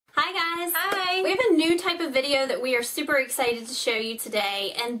guys! Hi! We have a new type of video that we are super excited to show you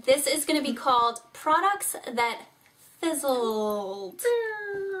today, and this is going to be called Products That Fizzled.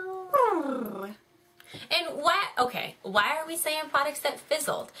 And why are we saying products that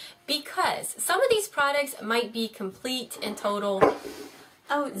fizzled? Because some of these products might be complete and total.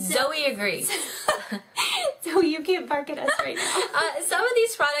 Oh, Zoe agrees. So you can't bark at us right now. Some of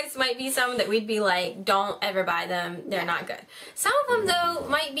these products might be some that we'd be like, don't ever buy them. They're not good. Some of them, though,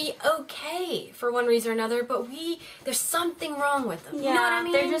 might be okay for one reason or another, but there's something wrong with them. Yeah, you know what I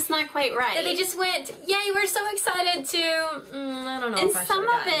mean? They're just not quite right. That they just went, yay, we're so excited to, I don't know and if I some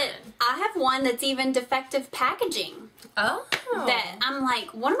of it, I have one that's even defective packaging. Oh. That I'm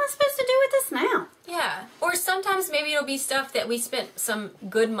like, what am I supposed to do with this now? Yeah. Or sometimes maybe it'll be stuff that we spent some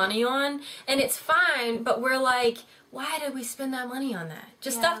good money on, and it's fine, but we're like, why did we spend that money on that?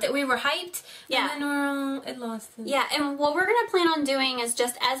 Just stuff that we were hyped, and then it lost. Yeah, and what we're going to plan on doing is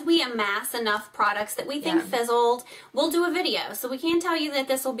just as we amass enough products that we think fizzled, we'll do a video. So we can't tell you that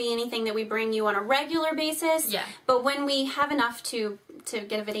this will be anything that we bring you on a regular basis, but when we have enough to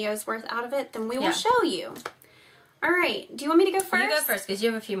get a video's worth out of it, then we will show you. Alright, do you want me to go first? You go first, because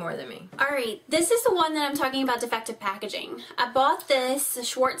you have a few more than me. Alright, this is the one that I'm talking about defective packaging. I bought this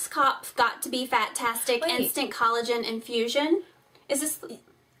Schwarzkopf Got to Be Fat-tastic Instant Collagen Infusion. Is this...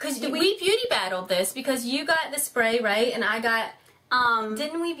 Because we beauty battled this, because you got the spray, right? And I got...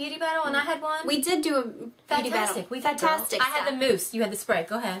 didn't we beauty battle and I had one? We did do a beauty battle. Fat-tastic I had the mousse. You had the spray.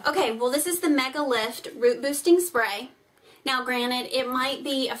 Go ahead. Okay, well this is the Mega Lift Root Boosting Spray. Now granted, it might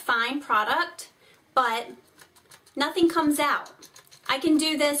be a fine product, but... nothing comes out. I can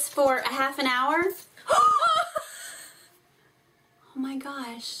do this for a half an hour. Oh my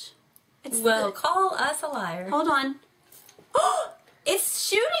gosh. Call us a liar. Hold on. It's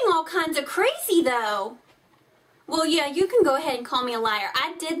shooting all kinds of crazy though. Well, yeah, you can go ahead and call me a liar.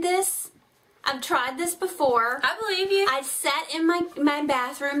 I did this. I've tried this before. I believe you. I sat in my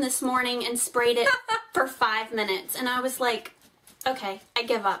bathroom this morning and sprayed it for 5 minutes. And I was like, okay, I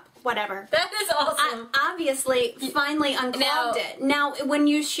give up. Whatever. That is awesome. I obviously finally unclogged it. Now, when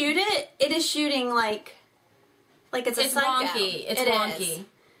you shoot it, it is shooting like it's a psycho. Wonky. It's wonky.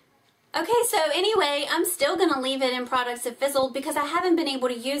 Okay, so anyway, I'm still going to leave it in products that fizzled because I haven't been able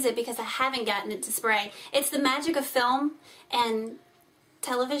to use it because I haven't gotten it to spray. It's the magic of film and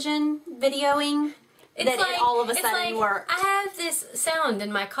television videoing. It all of a sudden works. I have this sound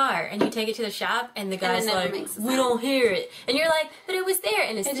in my car, and you take it to the shop, and the guy's like, we don't hear it. And you're like, but it was there.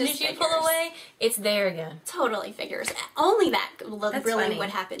 And as soon as you pull away, it's there again. Totally figures. Only that really would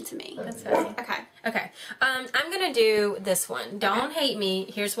happen to me. That's funny. Okay. Okay. I'm going to do this one. Don't hate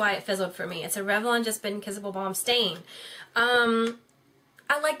me. Here's why it fizzled for me. It's a Revlon Just Bitten Kissable Balm Stain. I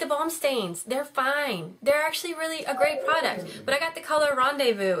like the balm stains. They're fine. They're actually really a great product. But I got the color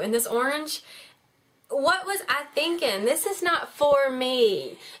Rendezvous in this orange. What was I thinking? This is not for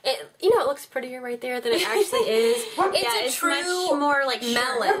me. It looks prettier right there than it actually is. It's a true much more like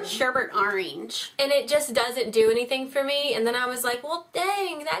melon. sherbet orange. And it just doesn't do anything for me. And then I was like, well,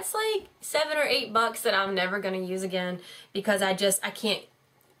 dang, that's like $7 or $8 that I'm never going to use again because I can't.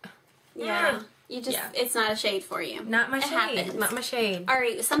 Yeah. It's not a shade for you. Not my shade. Not my shade.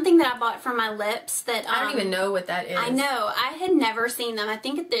 Alright, something that I bought for my lips that... I don't even know what that is. I know. I had never seen them. I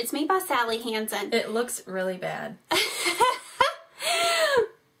think it's made by Sally Hansen. It looks really bad.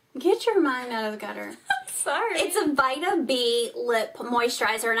 Get your mind out of the gutter. Sorry. It's a Vita-B lip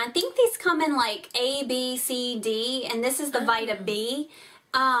moisturizer, and I think these come in like A, B, C, D, and this is the Vita-B.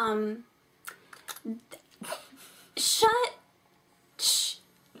 Shh.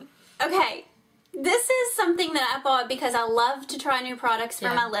 Okay. This is something that I bought because I love to try new products for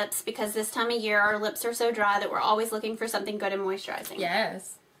my lips because this time of year our lips are so dry that we're always looking for something good and moisturizing.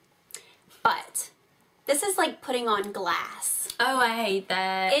 Yes. But this is like putting on glass. Oh, I hate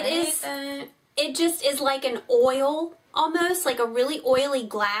that. It just is like an oil almost, like a really oily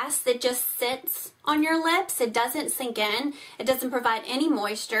glass that just sits on your lips. It doesn't sink in. It doesn't provide any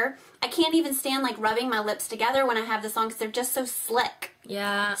moisture. I can't even stand like rubbing my lips together when I have this on because they're just so slick.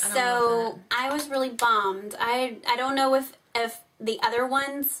 Yeah, so I was really bummed. I don't know if the other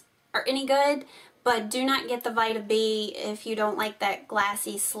ones are any good, but do not get the Vita-B if you don't like that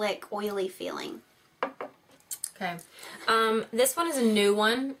glassy, slick, oily feeling. Okay. This one is a new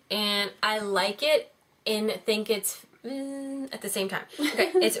one, and I like it and think it's at the same time.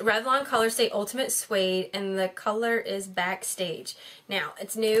 Okay, it's Revlon ColorStay Ultimate Suede, and the color is Backstage. Now,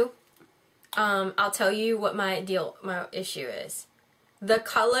 it's new. I'll tell you what my issue is. The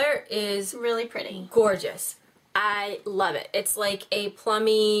color is really pretty. Gorgeous. I love it. It's like a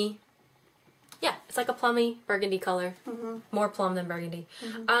plummy, it's like a plummy burgundy color. More plum than burgundy.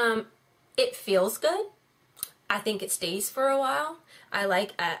 It feels good. I think it stays for a while. I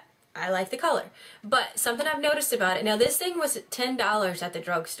like the color. But something I've noticed about it, now this thing was $10 at the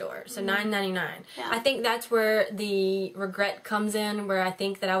drugstore, so $9.99. Yeah. I think that's where the regret comes in, where I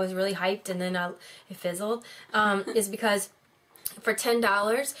think that I was really hyped and then it fizzled, is because for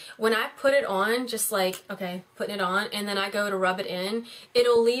 $10, when I put it on, just like, okay, putting it on, and then I go to rub it in,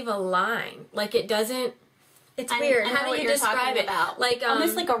 it'll leave a line. Like, it doesn't, it's weird. How do you describe it? Like,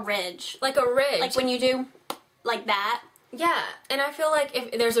 almost like a ridge. Like a ridge. Like when you do like that. Yeah, and I feel like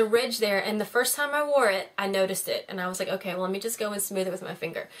if there's a ridge there, and the first time I wore it, I noticed it, and I was like, okay, well, let me just go and smooth it with my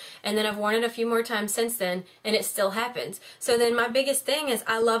finger. And then I've worn it a few more times since then, and it still happens. So then my biggest thing is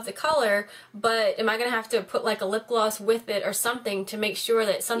I love the color, but am I going to have to put like a lip gloss with it or something to make sure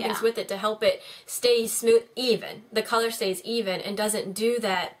that something's with it to help it stay smooth, even. The color stays even and doesn't do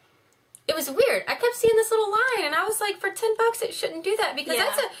that. It was weird. I kept seeing this little line, and I was like, for $10 it shouldn't do that, because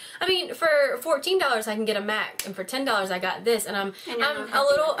that's I mean, for $14 I can get a MAC, and for $10 I got this, and I'm a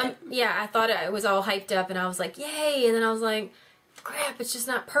little, I thought it was all hyped up, and I was like, yay, and then I was like, crap, it's just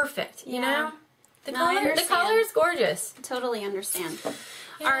not perfect, you know? The color is gorgeous. I totally understand.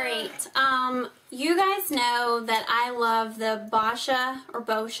 Yeah. All right, you guys know that I love the Boscia, or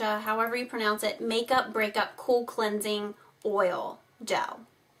Boscia, however you pronounce it, Makeup Breakup Cool Cleansing Oil Gel,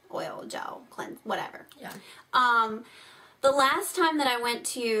 cleanse, whatever. Yeah. The last time that I went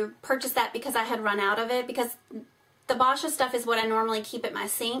to purchase that, because I had run out of it, because the Boscia stuff is what I normally keep at my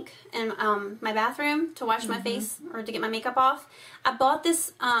sink in my bathroom to wash my face or to get my makeup off. I bought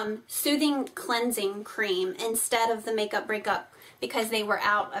this soothing cleansing cream instead of the Makeup Breakup because they were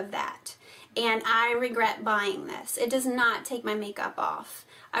out of that. And I regret buying this. It does not take my makeup off.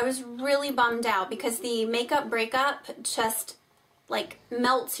 I was really bummed out because the Makeup Breakup just like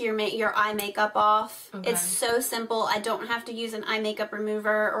melts your eye makeup off. Okay. It's so simple. I don't have to use an eye makeup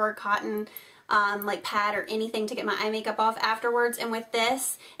remover or a cotton like pad or anything to get my eye makeup off afterwards. And with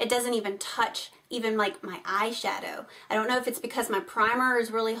this, it doesn't even touch even like my eyeshadow. I don't know if it's because my primer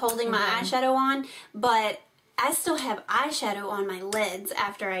is really holding my eyeshadow on, but I still have eyeshadow on my lids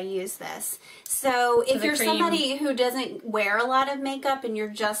after I use this. So if you're somebody who doesn't wear a lot of makeup and you're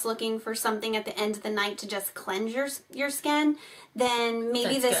just looking for something at the end of the night to just cleanse your skin, then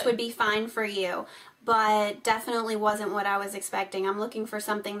maybe this would be fine for you. But definitely wasn't what I was expecting. I'm looking for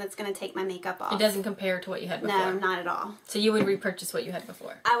something that's going to take my makeup off. It doesn't compare to what you had before? No, not at all. So you would repurchase what you had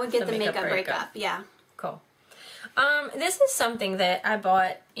before? I would get the Makeup Breakup, yeah. Cool. This is something that I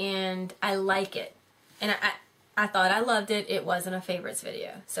bought and I like it. And I thought I loved it. It wasn't a favorites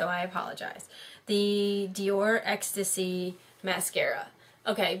video, so I apologize. The Dior Extase Mascara.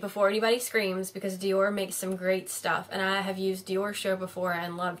 Okay, before anybody screams, because Dior makes some great stuff, and I have used Dior Show before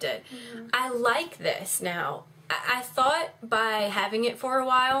and loved it. I like this now. I thought by having it for a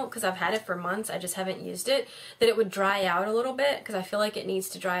while, because I've had it for months, I just haven't used it, that it would dry out a little bit, because I feel like it needs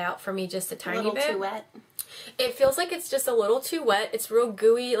to dry out for me just a tiny bit. A little too wet? It feels like it's just a little too wet. It's real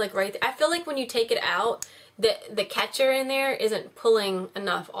gooey, like right there. I feel like when you take it out, the catcher in there isn't pulling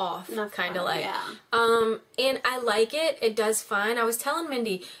enough off, kind of like. Yeah. And I like it. It does fine. I was telling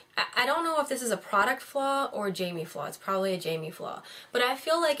Mendi, I don't know if this is a product flaw or a Jayme flaw. It's probably a Jayme flaw. But I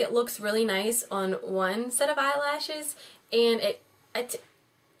feel like it looks really nice on one set of eyelashes, and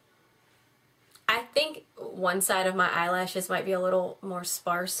I think one side of my eyelashes might be a little more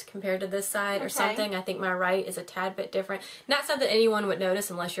sparse compared to this side or something. I think my right is a tad bit different. Not something anyone would notice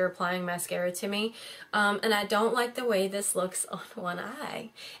unless you're applying mascara to me. And I don't like the way this looks on one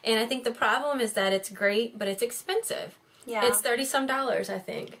eye. And I think the problem is that it's great, but it's expensive. Yeah. It's $30-some, I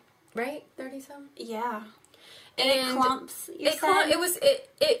think. Right? 30-some? Yeah. And it clumps.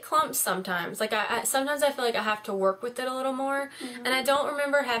 It clumps sometimes. Like sometimes I feel like I have to work with it a little more. And I don't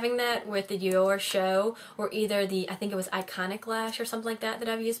remember having that with the Dior Show or either I think it was Iconic Lash or something like that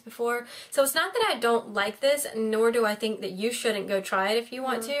I've used before. So it's not that I don't like this, nor do I think that you shouldn't go try it if you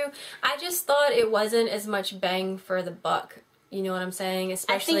want to. I just thought it wasn't as much bang for the buck. You know what I'm saying?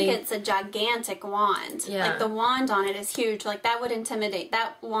 Especially, I think it's a gigantic wand. Yeah. Like the wand on it is huge. Like that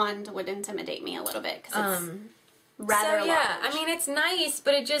wand would intimidate me a little bit because it's rather large. I mean, it's nice,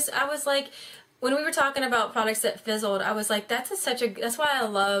 but I was like, when we were talking about products that fizzled, I was like, that's why I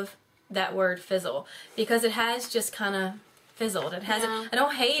love that word fizzle, because it has just kind of fizzled. It hasn't, I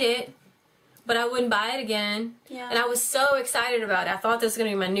don't hate it, but I wouldn't buy it again. Yeah. And I was so excited about it. I thought this was going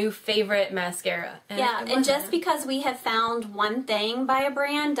to be my new favorite mascara. And just because we have found one thing by a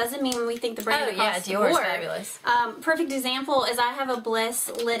brand doesn't mean we think the brand costs more. Dior's fabulous. Perfect example is I have a Bliss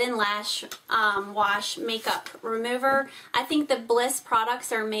Lid and Lash Wash Makeup Remover. I think the Bliss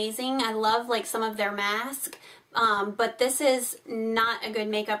products are amazing. I love like some of their masks. but this is not a good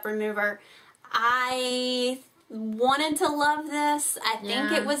makeup remover. I wanted to love this. I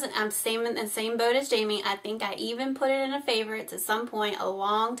think it was, I'm in the same boat as Jayme. I think I even put it in a favorites at some point a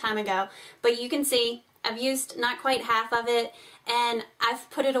long time ago. But you can see I've used not quite half of it, and I've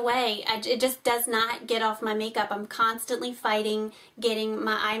put it away. It just does not get off my makeup. I'm constantly fighting getting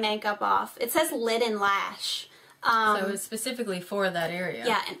my eye makeup off. It says lid and lash. So it's specifically for that area.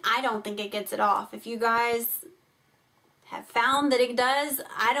 Yeah, and I don't think it gets it off. If you guys have found that it does,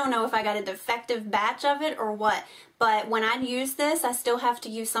 I don't know if I got a defective batch of it or what, but when I use this, I still have to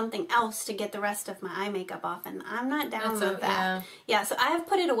use something else to get the rest of my eye makeup off, and I'm not down with that. Yeah, so I have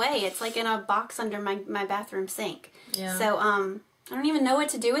put it away. It's like in a box under my bathroom sink. Yeah. So, I don't even know what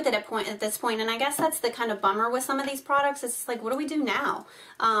to do with it at this point, and I guess that's the kind of bummer with some of these products. It's like, what do we do now?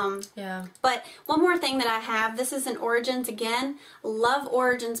 Yeah. But one more thing that I have, this is an Origins again. Love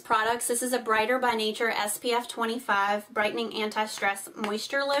Origins products. This is a Brighter by Nature SPF 25 Brightening Anti-Stress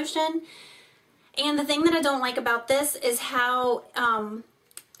Moisture Lotion. And the thing that I don't like about this is how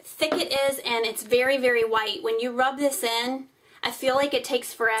thick it is, and it's very, very white. When you rub this in, I feel like it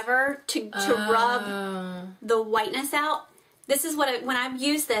takes forever to rub the whiteness out. This is what, when I've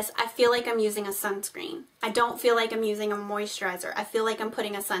used this, I feel like I'm using a sunscreen. I don't feel like I'm using a moisturizer. I feel like I'm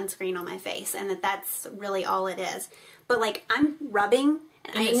putting a sunscreen on my face, and that's really all it is. But like, I'm rubbing,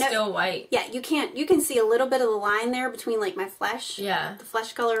 and it's still white. Yeah, you can see a little bit of the line there between like my flesh, the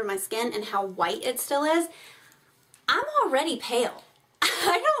flesh color of my skin, and how white it still is. I'm already pale.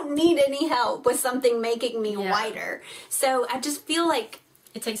 I don't need any help with something making me whiter. So I just feel like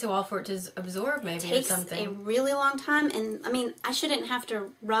it takes a while for it to absorb, maybe, or something. It takes a really long time, and I mean, I shouldn't have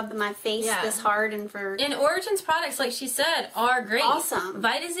to rub my face this hard and for... And Origins products, like she said, are great. Awesome.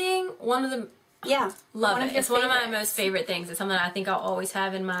 Vita-Zing, one of the... Yeah. Love it. It's one of my most favorite things. It's something I think I'll always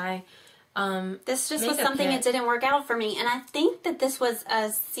have in my this just was something that didn't work out for me, and I think that this was a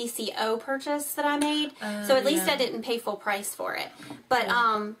CCO purchase that I made, so at least I didn't pay full price for it. But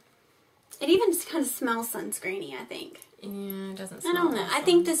it even just kind of smells sunscreeny, I think. Yeah, it doesn't smell. I don't know. I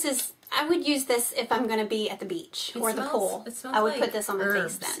think this is... I would use this if I'm going to be at the beach or the pool. It smells I would like put this on my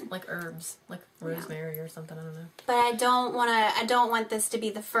herbs, face then. like herbs, like rosemary or something. I don't know. But I don't want to. I don't want this to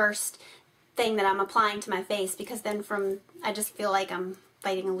be the first thing that I'm applying to my face, because then I just feel like I'm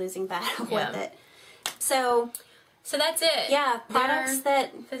fighting a losing battle with it. So that's it. Yeah, products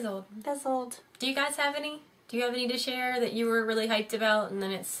that fizzled. Do you guys have any? Do you have any to share that you were really hyped about, and then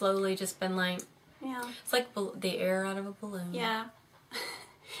it's slowly just been like... Yeah. It's like the air out of a balloon. Yeah.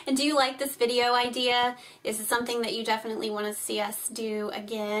 And do you like this video idea? Is it something that you definitely want to see us do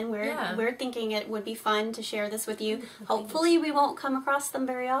again? We're thinking it would be fun to share this with you. Hopefully we won't come across them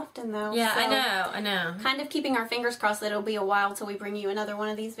very often, though. Yeah, so I know. Kind of keeping our fingers crossed that it'll be a while till we bring you another one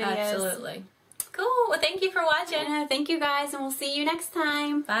of these videos. Absolutely. Cool. Well, thank you for watching. Thank you, guys, and we'll see you next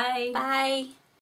time. Bye. Bye.